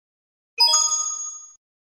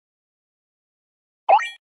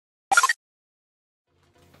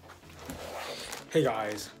Hey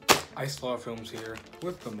guys, IceFlowerFilms here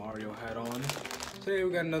with the Mario hat on. Today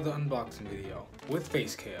we got another unboxing video with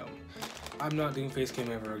face cam. I'm not doing face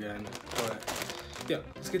cam ever again, but yeah,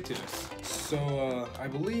 let's get to this. So I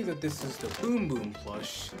believe that this is the Boom Boom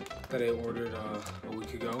Plush that I ordered a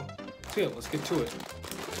week ago. So yeah, let's get to it.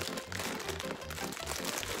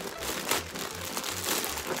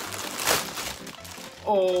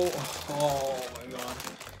 Oh my god.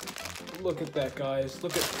 Look at that, guys.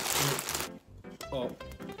 Look at...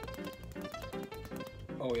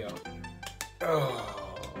 Oh yeah.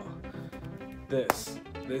 Oh, this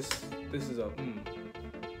is a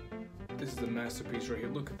this is a masterpiece right here.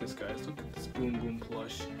 Look at this, guys. Look at this Boom Boom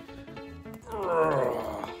Plush.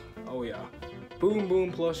 Oh yeah, Boom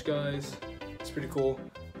Boom Plush, guys. It's pretty cool.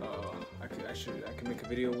 I can make a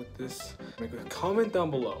video with this. Make a comment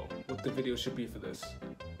down below what the video should be for this.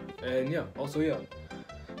 And yeah, also yeah,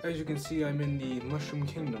 as you can see, I'm in the Mushroom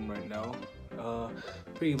Kingdom right now.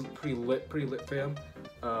 Pretty lit fam.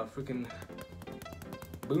 Freaking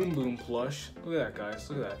Boom Boom Plush. Look at that, guys.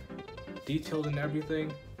 Look at that. Detailed and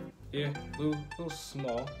everything. Yeah, little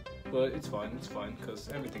small, but it's fine. It's fine because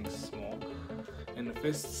everything's small. And the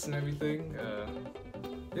fists and everything.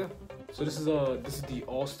 Yeah. So this is the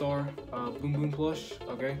All-Star Boom Boom Plush.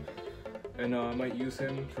 Okay. And I might use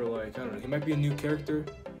him for, like, I don't know. He might be a new character.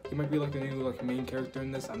 He might be like a new main character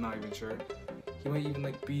in this. I'm not even sure. He might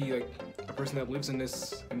even be like a person that lives in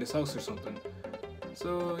this house or something.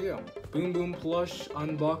 So yeah, Boom Boom Plush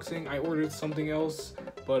unboxing. I ordered something else,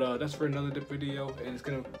 but that's for another video, and it's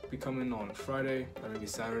gonna be coming on Friday or maybe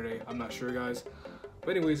Saturday. I'm not sure, guys.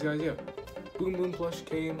 But anyways, guys, yeah, Boom Boom Plush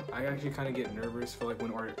came. I actually kind of get nervous for like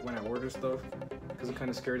when I order stuff, because I'm kind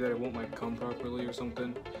of scared that it won't like come properly or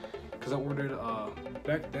something. Because I ordered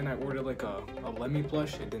back then I ordered like a Lemmy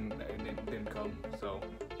plush. It didn't come. So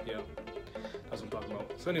yeah, that's what I'm talking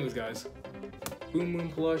about. So anyways, guys, Boom Boom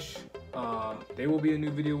Plush. There will be a new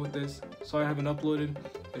video with this. Sorry I haven't uploaded.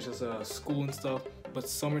 It's just school and stuff. But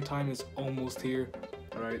summertime is almost here.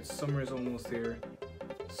 Alright, summer is almost here.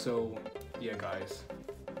 So yeah, guys,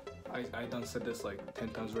 I done said this like 10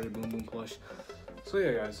 times already. Boom Boom Plush. So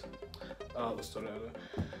yeah, guys, let's start out.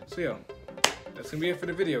 So yeah, that's gonna be it for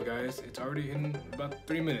the video, guys. It's already in about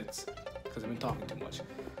 3 minutes because I've been talking too much.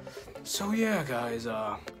 So yeah, guys,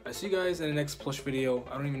 I see you guys in the next plush video.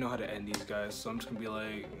 I don't even know how to end these, guys, so I'm just gonna be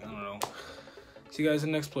like, I don't know. See you guys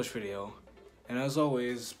in the next plush video. And as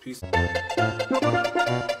always, peace.